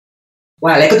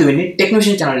ඔයාලා එකතු වෙන්නේ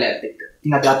ටෙක්නොෂන් channel එකත් එක්ක.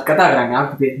 ඉතින් අපි අද කතා කරන්නේ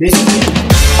After Basic.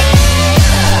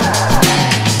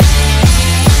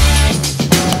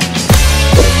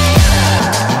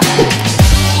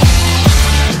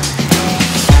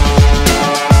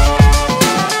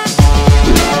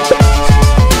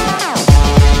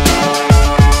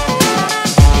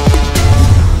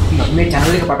 මේ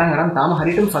channel එක පටන් ගන්න තාම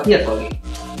හරියටම සතියක් වගේ.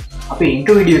 අපේ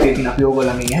intro video එකකින් අපි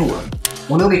ඕගොල්ලන්ගෙන් ඇහුවා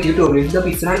මොන වගේ tutorials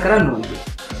අපි ඉස්සරහට කරන්න ඕනද?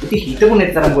 ඉතින් හිතපු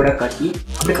නැතරම් ගොඩක් කට්ටිය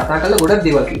අපිට කතා කරලා ගොඩක්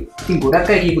දේවල් කිව්වා. ඉතින් ගොඩක්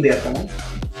අය කියපු දෙයක් තමයි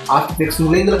After Effects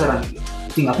මුලින් ඉඳලා කරන්න කියලා.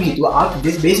 ඉතින් අපි හිතුවා After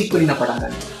Effects basic වලින් පටන්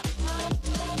ගන්න.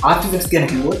 After Effects කියන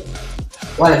කිව්වොත්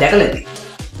ඔයාලා දැකලා ඇති.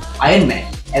 Iron Man,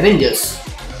 Avengers,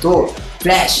 Thor,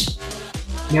 Flash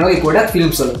මේ වගේ ගොඩක්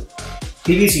ෆිල්ම්ස් වල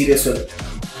TV series වල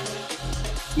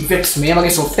effects මේ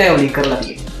වගේ software වලින් කරලා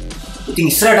තියෙනවා. ඉතින්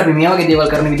ඉස්සරහට අපි මේ වගේ දේවල්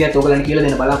කරන විදිහත් ඔයගලන්ට කියලා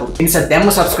දෙන්න බලාපොරොත්තු. ඒ නිසා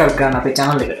දැන්ම subscribe කරන්න අපේ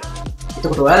channel එකට.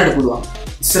 එතකොට ඔයාලට පුළුවන්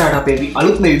ඉස්සරහට අපේ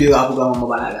අලුත්ම වීඩියෝ ආපු ගමන්ම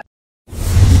බලා ගන්න.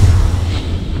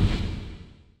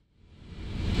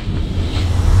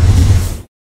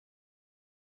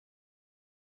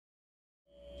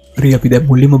 හරි අපි දැන්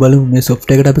මුලින්ම බලමු මේ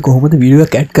software එකට අපි කොහොමද වීඩියෝ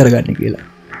එකක් add කරගන්නේ කියලා.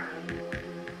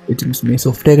 ඉතින් මේ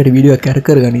software එකට වීඩියෝ එකක් add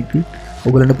කරගනිද්දී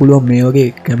ඔයගලන්ට පුළුවන් මේ වගේ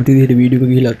කැමති විදිහට වීඩියෝ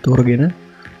එක ගිහිලා තෝරගෙන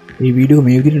මේ වීඩියෝ එක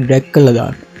මේ විදිහට ඩ්‍රැග් කරලා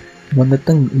දාන්න. මොකද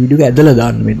නැත්තම් වීඩියෝ එක ඇදලා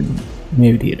දාන්න මේ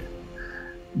විදිහට.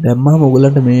 දැම්මම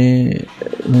ඔයගලන්ට මේ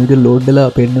විදිහට ලෝඩ් වෙලා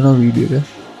පෙන්නනවා වීඩියෝ එක.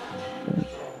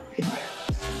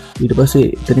 ඊට පස්සේ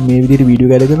එතන මේ විදිහට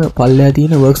වීඩියෝ එක අරගෙන පල්ලෙහා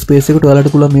තියෙන වර්ක් ස්පේස් එකට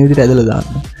ඔයාලට පුළුවන් මේ විදිහට ඇදලා දාන්න.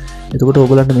 එතකොට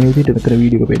ඔයගලන්ට මේ විදිහට මෙතන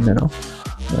වීඩියෝ එක පෙන්නනවා.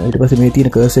 ඊට පස්සේ මේ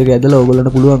තියෙන කර්සර් එක ඇදලා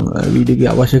ඔයගලන්ට පුළුවන් වීඩියෝ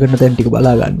එකේ අවශ්‍ය කරන තැන් ටික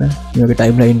බලා ගන්න. මේ වගේ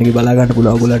ටයිම්ලයින් එකේ බලා ගන්න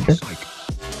පුළුවන් ඔයගලන්ට.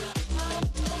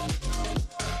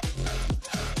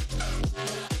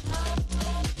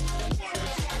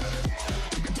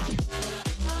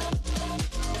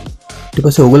 ඊට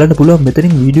පස්සේ ඔයගලන්ට පුළුවන්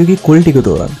මෙතනින් වීඩියෝ එකේ ක්වොලිටි එක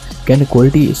තෝරන්න. කියන්නේ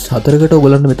ක්වොලිටි 4කට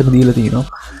ඔයගලන්ට මෙතන දීලා තියෙනවා.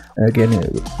 කියන්නේ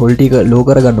ක්වොලිටි එක ලෝ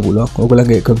කරගන්න පුළුවන්.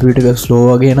 ඔයගලන්ගේ කම්පියුටර් එක ස්ලෝ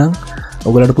වගේ නම්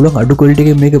ඔයගලන්ට පුළුවන් අඩු ක්වොලිටි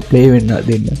එකකින් මේක ප්ලේ වෙන්න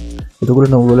දෙන්න.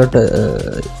 එතකොට ඔයගලන්ට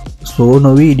ස්ලෝ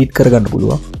නොවි එඩිට් කරගන්න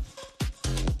පුළුවන්.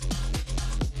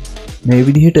 මේ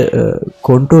විදිහට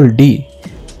control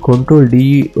D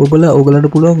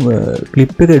ඔයගලන්ට පුළුවන්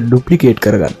ක්ලිප් එක ඩුප්ලිකේට්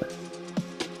කරගන්න.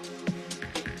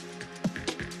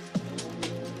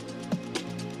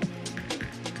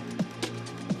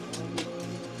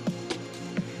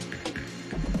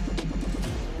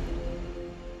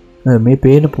 මේ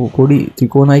පේන පොඩි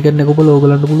ත්‍රිකෝණ අයිකන් එක ඔබලා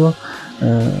ඔයගලන්ට පුළුවන්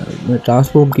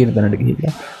ට්‍රාන්ස්ෆෝම් කියන තැනට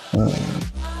ගිහිල්ලා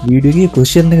වීඩියෝ එකේ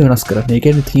පොසිෂන් එක වෙනස් කරන්න. ඒ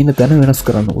කියන්නේ තියෙන තැන වෙනස්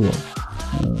කරන්න පුළුවන්.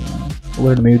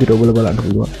 ඔයගලන්ට මේ විදිහට ඔබලා බලන්න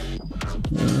පුළුවන්.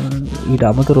 ඊට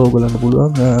අමතරව ඔයගලන්ට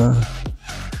පුළුවන්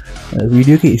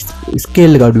වීඩියෝ එකේ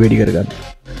ස්කේල් එක අඩු වැඩි කරගන්න.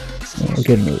 ඒ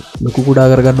කියන්නේ ලොකු කුඩා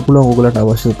කරගන්න පුළුවන් ඔයගලන්ට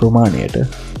අවශ්‍ය ප්‍රමාණයට.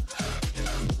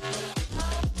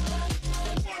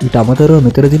 ඊට අමතරව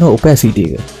මෙතන තියෙන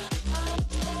ඔපැසිටි එක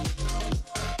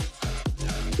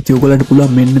ඔයගලන්ට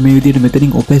පුළුවන් මෙන්න මේ විදිහට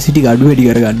මෙතනින් ඔපැසිටි එක අඩු වැඩි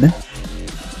කරගන්න.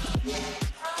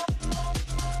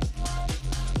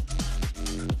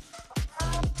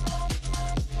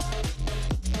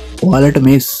 ඔයාලට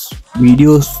මේ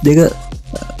වීඩියෝස් දෙක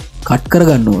කට්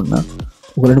කරගන්න ඕන නම්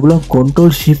ඔයගලන්ට පුළුවන්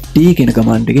control shift T කියන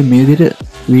කමාන්ඩ් එකෙන් මේ විදිහට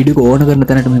වීඩියෝ එක ඕන කරන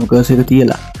තැනට මෙහෙම කර්සර් එක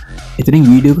තියලා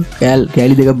එතනින් වීඩියෝ එක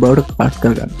කෑලි දෙකක් බවට කට්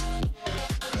කරගන්න.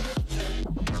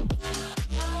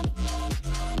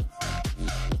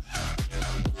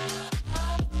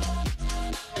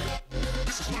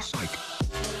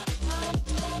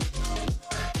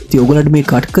 ඔයගලන්ට මේ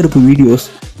කට් කරපු වීඩියෝස්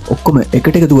ඔක්කොම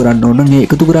එකට එකතු කරන්න ඕන. මේ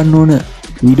එකතු කරන්න ඕන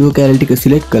වීඩියෝ කැලරි ටික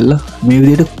සිලෙක්ට් කරලා මේ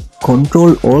විදිහට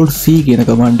control alt C කියන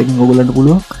කමාන්ඩ් එකෙන් ඔයගලන්ට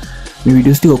පුළුවන් මේ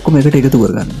වීඩියෝස් ටික ඔක්කොම එකට එකතු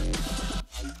කරගන්න.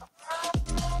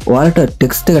 ඔයාලට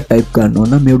ටෙක්ස්ට් එක ටයිප් කරන්න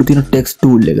ඕන නම් මේ උඩ තියෙන ටෙක්ස්ට්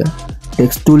ටූල් එක.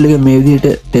 ටෙක්ස්ට් ටූල් එකේ මේ විදිහට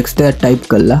ටෙක්ස්ට් එක ටයිප්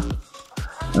කරලා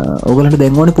ඔයගලන්ට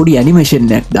දැන් ඕනේ පොඩි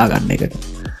ඇනිමේෂන් එකක් දාගන්න එකට.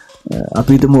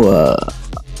 අපි හිතමු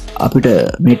අපිට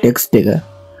මේ ටෙක්ස්ට් එක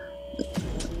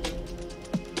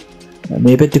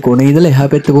මේ පැත්තේ කොනේ ඉඳලා එහා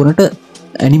පැත්තේ කොනට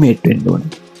ඇනිමේට් වෙන්න ඕනේ.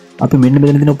 අපි මෙන්න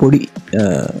මෙතන තියෙන පොඩි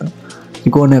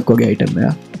ත්‍රිකෝණයක් වගේ අයිටම් එක.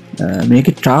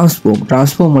 මේකේ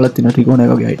ට්‍රාන්ස්ෆෝම් වල තියෙන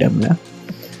ත්‍රිකෝණයක් වගේ අයිටම් එක.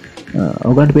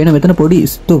 ඔයගන්ට පේන මෙතන පොඩි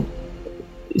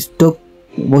ස්ටොප්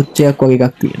වොච් එකක් වගේ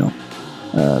එකක් තියෙනවා.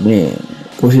 මේ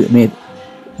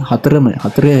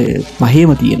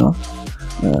පහේම තියෙනවා.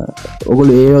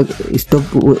 ඔයගොල්ලෝ ඒ ස්ටොප්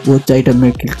වොච් අයිටම්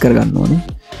එක ක්ලික් කරගන්න ඕනේ.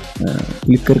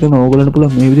 ක්ලික් කරගෙන ඕගලන්ට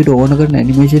පුළුවන් මේ විදිහට ඕන කරන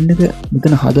ඇනිමේෂන් එක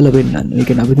මෙතන හදලා පෙන්නන්න. ඒ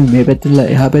කියන්නේ අපිට මේ පැත්තට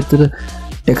එහා පැත්තට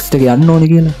ටෙක්ස්ට් එක යන්න ඕනේ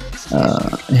කියලා.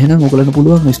 එහෙනම් ඕගලන්ට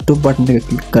පුළුවන් ස්ටොප් බටන් එක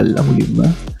ක්ලික් කරලා මුලින්ම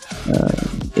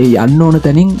ඒ යන්න ඕන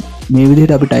තැනින් මේ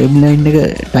විදිහට අපි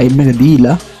ටයිම් එක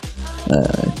දීලා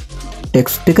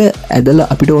ටෙක්ස්ට් එක ඇදලා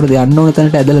අපිට ඕන දේ යන්න ඕන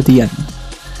තැනට ඇදලා තියන්න.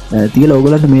 තියලා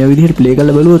ඔයගලන්ට මේ විදිහට ප්ලේ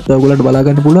කරලා බලුවොත් ඔයගලන්ට බලා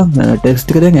ගන්න පුළුවන්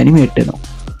ටෙක්ස්ට් එක දැන් ඇනිමේට් වෙනවා.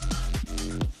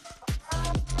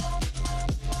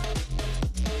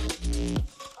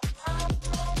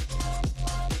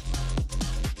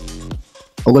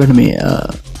 ඔයගලන්ට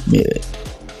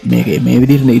මේ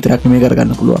විදිහට විතරක් මේ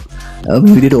කරගන්න පුළුවන්.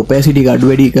 මේ විදිහට opacity එක අඩු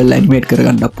වැඩි කරලා ඇනිමේට්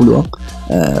කරගන්නත් පුළුවන්.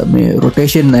 මේ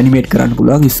rotation ඇනිමේට් කරන්න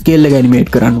පුළුවන්. scale එක ඇනිමේට්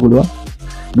කරන්න පුළුවන්.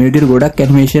 මේ විදිහට ගොඩක්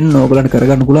ඇනිමේෂන් ඔයගලන්ට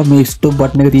කරගන්න පුළුවන්. මේ stop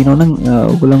button එක තියෙනවා නම්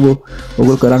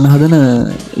ඔයගොල්ලෝ කරන්න හදන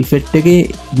effect එකේ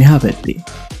මෙහා පැත්තේ.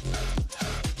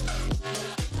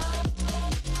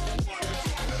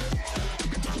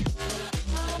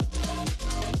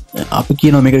 අපි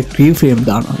කියනවා මේකට keyframe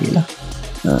දානවා කියලා.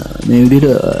 මේ විදිහට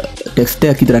ටෙක්ස්ට්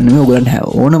එකක් විතරක් නෙමෙයි ඔයගලන්ට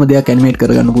ඕනම දෙයක් ඇනිමේට්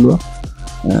කරගන්න පුළුවන්.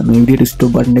 මේ විදිහට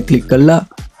stop button එක ක්ලික් කරලා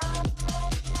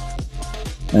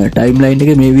ටයිම්ලයින්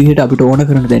එකේ මේ විදිහට අපිට ඕන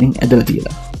කරන තැනින් ඇදලා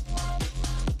තියලා.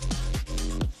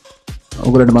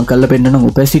 ඔයගලන්ට මම කල්ලා පෙන්නනවා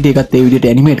opacity එකත් ඒ විදිහට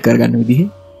ඇනිමේට් කරගන්න විදිහ.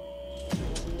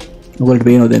 ඔයගලන්ට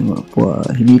පේනවා දැන්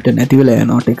හිමීට නැති වෙලා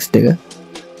යනවා ටෙක්ස්ට් එක.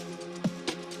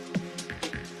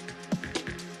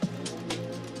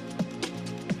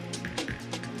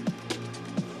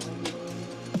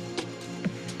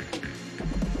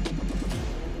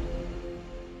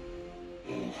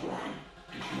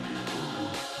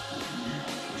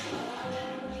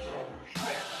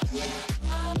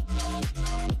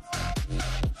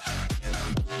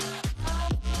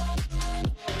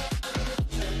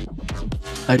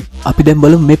 අපි දැන්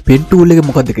බලමු මේ pen tool එක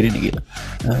මොකද්ද කරන්නේ කියලා.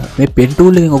 මේ pen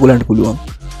tool එකෙන් ඔයගලන්ට පුළුවන්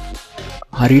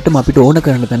හරියටම අපිට ඕන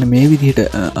කරන තැන මේ විදිහට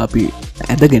අපි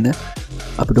ඇදගෙන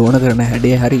අපිට ඕන කරන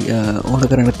හැඩය හරි ඕන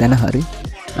කරන තැන හරි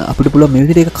අපිට පුළුවන් මේ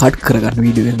විදිහට ඒක කට් කරගන්න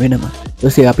වීඩියෝ එකෙන් වෙනම. ඊට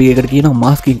පස්සේ අපි ඒකට කියනවා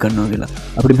මාස්කින් කරනවා කියලා.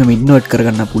 අපිට මෙහෙම ඉන්වර්ට්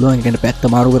කරගන්න පුළුවන්. ඒ කියන්නේ පැත්ත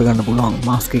මාරු කරගන්න පුළුවන්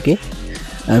මාස්ක් එකේ.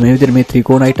 මේ විදිහට මේ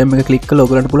ත්‍රිකෝණ අයිටම් එක ක්ලික් කරලා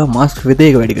ඔයගලන්ට පුළුවන් මාස්ක්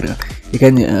විදේ එක වැඩි කරගන්න. ඒ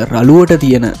කියන්නේ රළුවට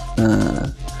තියෙන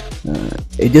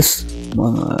එජස්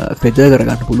ෆෙදර්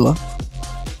කරගන්න පුළුවන්.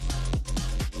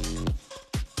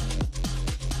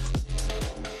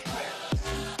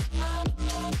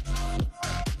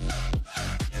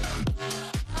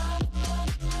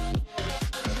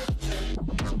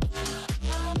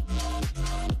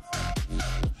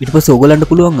 ඊට පස්සේ ඔයගලන්ට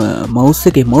පුළුවන් මවුස්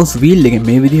එකේ මවුස් වීල් එකෙන්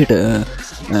මේ විදිහට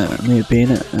මේ පේන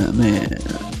මේ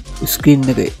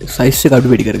ස්ක්‍රීන් එකේ සයිස් එක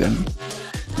අඩු වැඩි කරගන්න.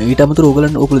 ඊට අමතරව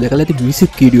ඔයගොල්ලෝ දැකලා ඇති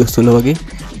මියුසික් වීඩියෝස් වල වගේ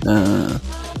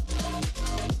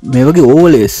මේ වගේ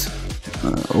ඕවර්ලේස්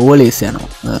යනවා.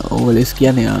 ඕවර්ලේස්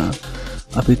කියන්නේ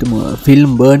අපි හිතමු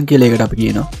ෆිල්ම් බර්න් කියලා එකට අපි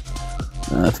කියනවා.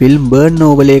 ෆිල්ම් බර්න්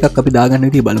ඕවර්ලේ එකක් අපි දාගන්න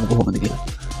විදිහ බලමු කොහොමද කියලා.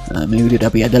 මේ විදිහට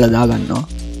අපි ඇදලා දාගන්නවා.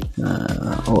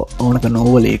 ඕන කරන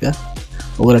ඕවර්ලේ එක.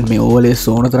 ඔයගොල්ලන්ට මේ ඕවර්ලේස්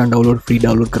ඕන තරම් ෆ්‍රී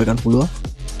ඩවුන්ලෝඩ් කරගන්න පුළුවන්.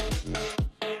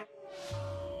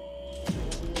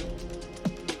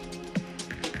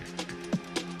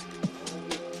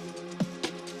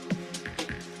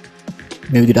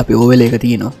 මේ විදිහට අපි ඕවර්ලේ එක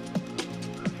තියෙනවා.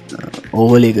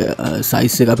 ඕවර්ලේ එක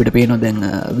සයිස් එක අපිට පේනවා දැන්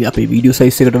අපේ වීඩියෝ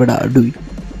සයිස් එකට වඩා අඩුයි.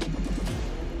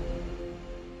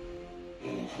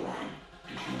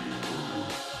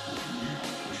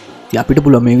 ඉතින් අපිට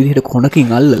පුළුවන් මේ විදිහට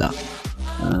කොනකින් අල්ලලා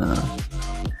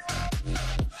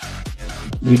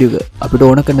වීඩියෝ අපිට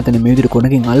ඕන කරන තැන මේ විදිහට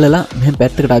කොනකින් අල්ලලා මෙහෙම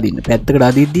පැත්තකට අදින්න. පැත්තකට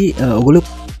අදිද්දී ඔයගොල්ලෝ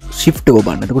shift එක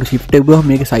ඔබන්න. එතකොට shift එක ගියාම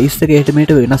මේකේ සයිස් එක එහෙට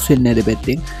මෙහෙට වෙනස් වෙන්නේ නැහැ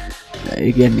දෙපැත්තෙන්.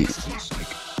 ඒ කියන්නේ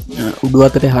උඩු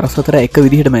අතට හරස් අතර එක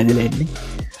විදිහටම ඇදලා එන්නේ.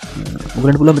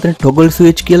 ඔයගලන්ට පුළුවන් මෙතන toggle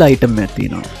switch කියලා item එකක්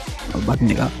තියෙනවා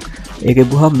බටන් එකක්. ඒක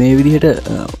ගිහුවම මේ විදිහට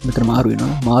මෙතන මාරු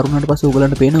වෙනවා. මාරු වුණාට පස්සේ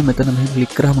ඔයගලන්ට පේනවා මෙතන මෙහෙම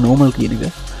ක්ලික් කරාම normal කියන එක.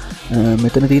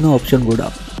 මෙතන තියෙන option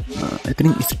ගොඩක්.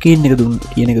 එතනින් screen එක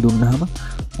කියන එක දුන්නාම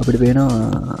අපිට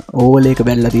පේනවා overlay එක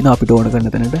බැලලා තියෙනවා අපිට ඕන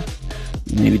කරන තැනට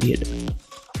මේ විදිහට.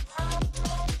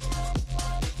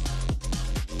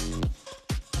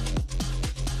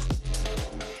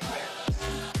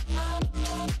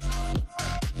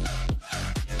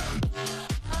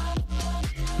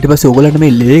 ඊට පස්සේ ඔයගලන්ට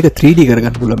මේ ලේ එක 3D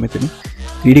කරගන්න පුළුවන් මෙතන.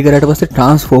 3D කරාට පස්සේ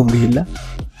transform ගිහිල්ලා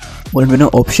ඔයගලන්ට වෙන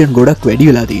option ගොඩක් වැඩි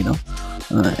වෙලා තියෙනවා.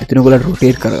 එතන ඔයගලන්ට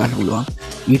rotate කරගන්න පුළුවන්.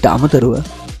 ඊට අමතරව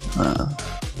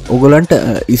ඔයගලන්ට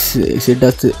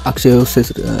z අක්ෂය ඔස්සේ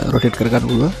rotate කරගන්න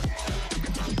පුළුවන්.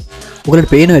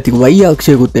 ඔයගලන්ට පේනවා ඇති y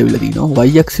අක්ෂයකුත් ඇවිල්ලා තියෙනවා.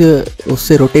 y අක්ෂය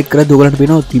ඔස්සේ rotate කරද්දී ඔයගලන්ට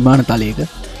පේනවා ත්‍රිමාන තලයක.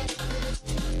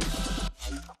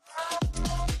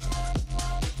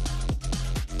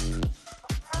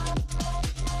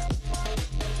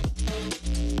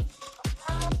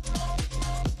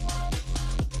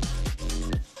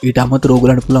 ඊට අමතරව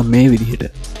ඔයගලන්ට පුළුවන් මේ විදිහට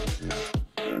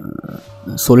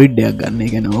solid එකක් ගන්න. ඒ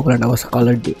කියන්නේ ඔයගලන්ට අවශ්‍ය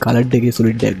colored එකේ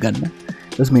solid එකක් ගන්න.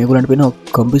 ඊට පස්සේ මේගොල්ලන්ට වෙනවා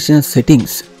composition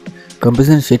settings.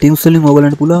 කම්පියුටර් සෙටින්ග්ස් වලින්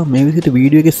ඔයගලන්ට පුළුවන් මේ විදිහට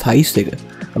වීඩියෝ එකේ සයිස් එක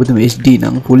අපිට HD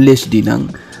නම් full HD නම්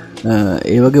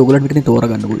ඒ වගේ ඔයගලන්ට මෙතන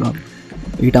තෝරගන්න පුළුවන්.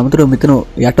 ඊට අමතරව මෙතන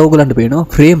යට ඔයගලන්ට පේනවා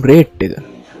ෆ්‍රේම් රේට් එක.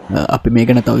 අපි මේක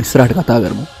ගැන තව ඉස්සරහට කතා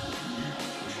කරමු.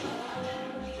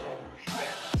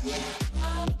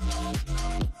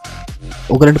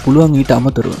 ඔයගලන්ට පුළුවන් ඊට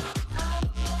අමතරව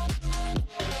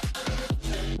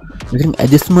මෙතන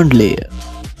ඇඩ්ජස්ට්මන්ට් ලේයර්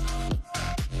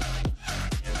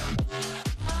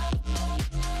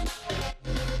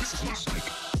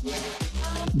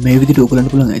මේ විදිහට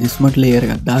ඔයගලන්ට පුළුවන් ඇඩ්ජස්ට්මන්ට් ලේයර්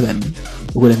එකක් දාගන්න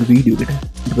ඔයගලන්ගේ වීඩියෝ එකට.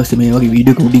 ඊට පස්සේ මේ වගේ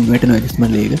වීඩියෝ එක උඩින් වැටෙන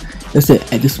ඇඩ්ජස්ට්මන්ට් ලේයර් එක. ඊට පස්සේ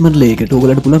ඇඩ්ජස්ට්මන්ට් ලේයර් එකට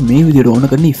ඔයගලන්ට පුළුවන් මේ විදිහට ඕන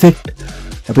කරන ඉෆෙක්ට්.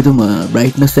 අපි තුම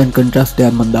brightness and contrast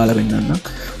එකක් මම දාලා වෙන්නන්නම්.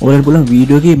 ඔයගලන්ට පුළුවන්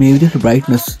වීඩියෝ එකේ මේ විදිහට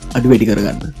brightness අඩු වැඩි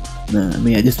කරගන්න.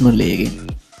 මේ ඇඩ්ජස්ට්මන්ට් ලේයර් එකෙන්.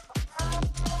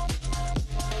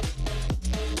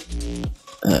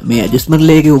 මේ ඇඩ්ජස්ට්මන්ට්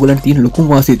ලේයර් එකේ ඔයගලන්ට තියෙන ලොකුම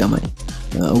වාසිය තමයි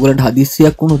ඔයගලන්ට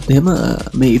හදිස්සියක් වුණොත් එහෙම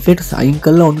මේ ඉෆෙක්ට්ස් අයින්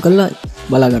කරලා ඔන් කරලා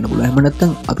බලා ගන්න පුළුවන්. එහෙම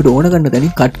නැත්නම් අපිට ඕන ගන්න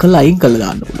තැනින් කට් කරලා අයින් කරලා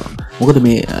දාන්න පුළුවන්. මොකද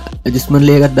මේ ඇඩ්ජස්ට්මන්ට්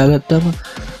ලේයර් එකක් දාගත්තාම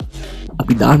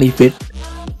අපි දාන ඉෆෙක්ට්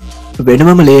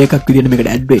වෙනමම ලේයර් එකක් විදිහට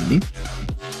මේකට ඇඩ් වෙන්නේ.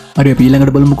 හරි අපි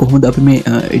ඊළඟට බලමු කොහොමද අපි මේ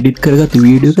එඩිට් කරගත්ත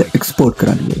වීඩියෝ එක එක්ස්පෝර්ට්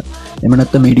කරන්න කියලා. එහෙම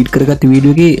නැත්නම් මේ එඩිට් කරගත්ත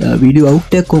වීඩියෝ එකේ වීඩියෝ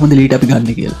අවුට් එකක් කොහොමද ලීට අපි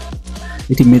ගන්න කියලා.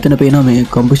 ඉතින් මෙතන පේනවා මේ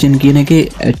composition කියන එකේ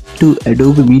add to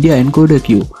Adobe Media Encoder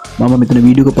queue. මම මෙතන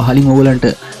වීඩියෝ එක පහලින් ඔයගලන්ට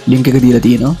link එක දීලා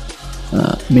තියෙනවා.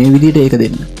 මේ විදිහට ඒක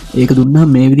දෙන්න. ඒක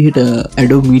දුන්නාම මේ විදිහට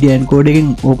Adobe Media Encoder එකෙන්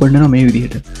open වෙනවා මේ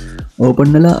විදිහට. open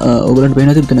වෙලා ඔයගලන්ට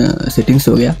පේනවා මෙතන settings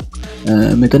වගේ.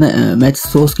 මෙතන match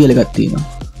source කියලා එකක් තියෙනවා.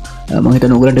 මම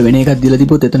හිතන්නේ ඔයගලන්ට වෙන එකක් දීලා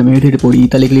තිබ්බොත් එතන මේ විදිහට පොඩි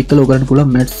ඊතලෙ ක්ලික් කරලා ඔයගලන්ට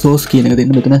පුළුවන් match source කියන එක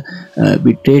දෙන්න. මෙතන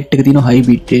bitrate එක තියෙනවා high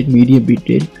bitrate, medium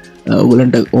bitrate.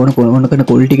 ඔයගලන්ට ඕන කරන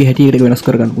quality එක හැටියට ඒක වෙනස්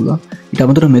කරගන්න පුළුවන්. ඊට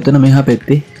අමතරව මෙතන මෙහා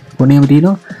පැත්තේ කොනේම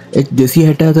තියෙනවා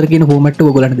H264 කියන ෆෝමැට් එක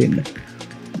ඔයගලන්ට දෙන්න.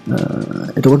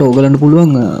 එතකොට ඔයගලන්ට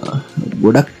පුළුවන්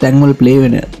ගොඩක් තැන්වල ප්ලේ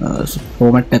වෙන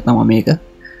ෆෝමැට් එක තමයි මේක.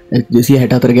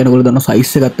 H264 කියන ඔයගොල්ලෝ දන්න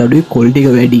සයිස් එකත් අඩුයි, quality එක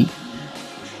වැඩි.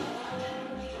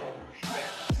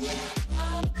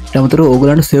 ඊට අමතරව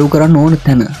ඔයගලන්ට සේව් කරන්න ඕන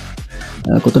තැන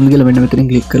කොතනද කියලා මෙන්න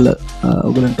මෙතනින් ක්ලික් කරලා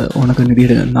ඔයගලන්ට ඕන කරන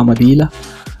විදිහට නම දීලා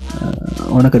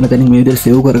ඕන කරන තැනින් මේ විදිහට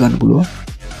සේව් කරගන්න පුළුවන්.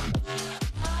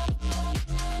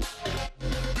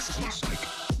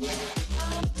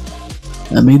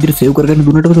 මේ විදිහට සේව් කරගන්න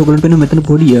දුන්නට පස්සේ ඔයගලන්ට වෙන මෙතන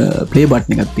පොඩි ප්ලේ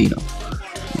බටන් එකක් තියෙනවා.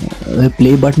 ඒ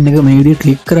ප්ලේ බටන් එක මේ විදිහට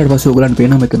ක්ලික් කරාට පස්සේ ඔයගලන්ට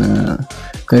පේනවා මෙතන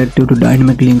corrective to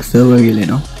dynamic link server කියලා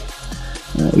එනවා.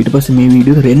 ඊට පස්සේ මේ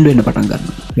වීඩියෝ එක රෙන්ඩර් වෙන්න පටන්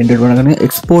ගන්නවා. රෙන්ඩර් වෙන ගමන්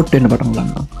එක්ස්පෝර්ට් වෙන්න පටන්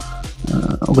ගන්නවා.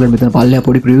 ඔයගලන්ට මෙතන පල්ලෙහා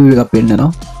පොඩි ප්‍රිවිව් එකක්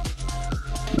පෙන්නනවා.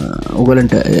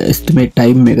 ඔයගලන්ට estimate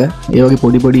time එක ඒ වගේ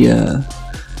පොඩි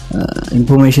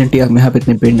information ටිකක් මෙහා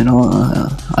පැත්තෙන් පෙන්නනවා.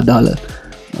 අදාළ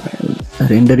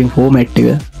rendering format එක.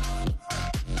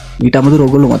 ඊට අමතරව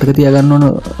ඔයගොල්ලෝ මතක තියාගන්න ඕන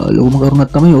ලොකුම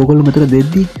කරුණක් තමයි ඔයගොල්ලෝ මෙතන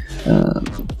දෙද්දි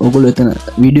ඔයගොල්ලෝ එතන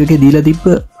වීඩියෝ එකේ දීලා තිබ්බ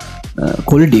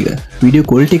quality එක වීඩියෝ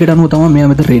quality එකට අනුව තමයි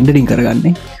මෙයා මෙතන rendering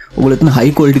කරගන්නේ. ඔයගොල්ලෝ එතන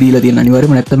high quality දීලා තියෙන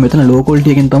අනිවාර්යයෙන්ම නැත්නම් මෙතන low quality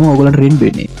එකෙන් තමයි ඔයගොල්ලන්ට render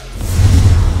වෙන්නේ.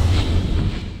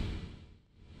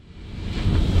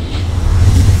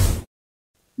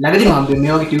 ළඟදී මම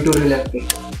මේ වගේ ටියුටෝරියල් එකක්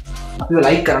අපිව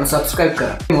like කරන්න subscribe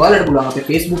කරන්න. ඔයාලට පුළුවන් අපේ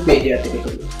Facebook page එකට එකතු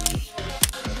වෙන්න.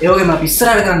 ඒ වගේම අපි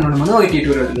ඉස්සරහට කරන්න ඕන මොන වගේ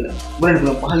ටියුටෝරියල් කියලා ඔයාලට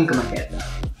පුළුවන් පහලින් කමෙන්ට් එකක් දාන්න.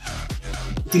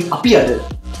 ඉතින් අපි අද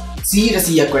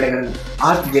 100%ක් වැඩ කරන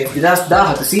RTX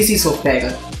 2017 CC software එක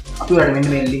අපි ඔයාලට මෙන්න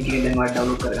මේ link එකෙන් දැන් ඔයාලට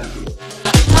download කරගන්න පුළුවන්.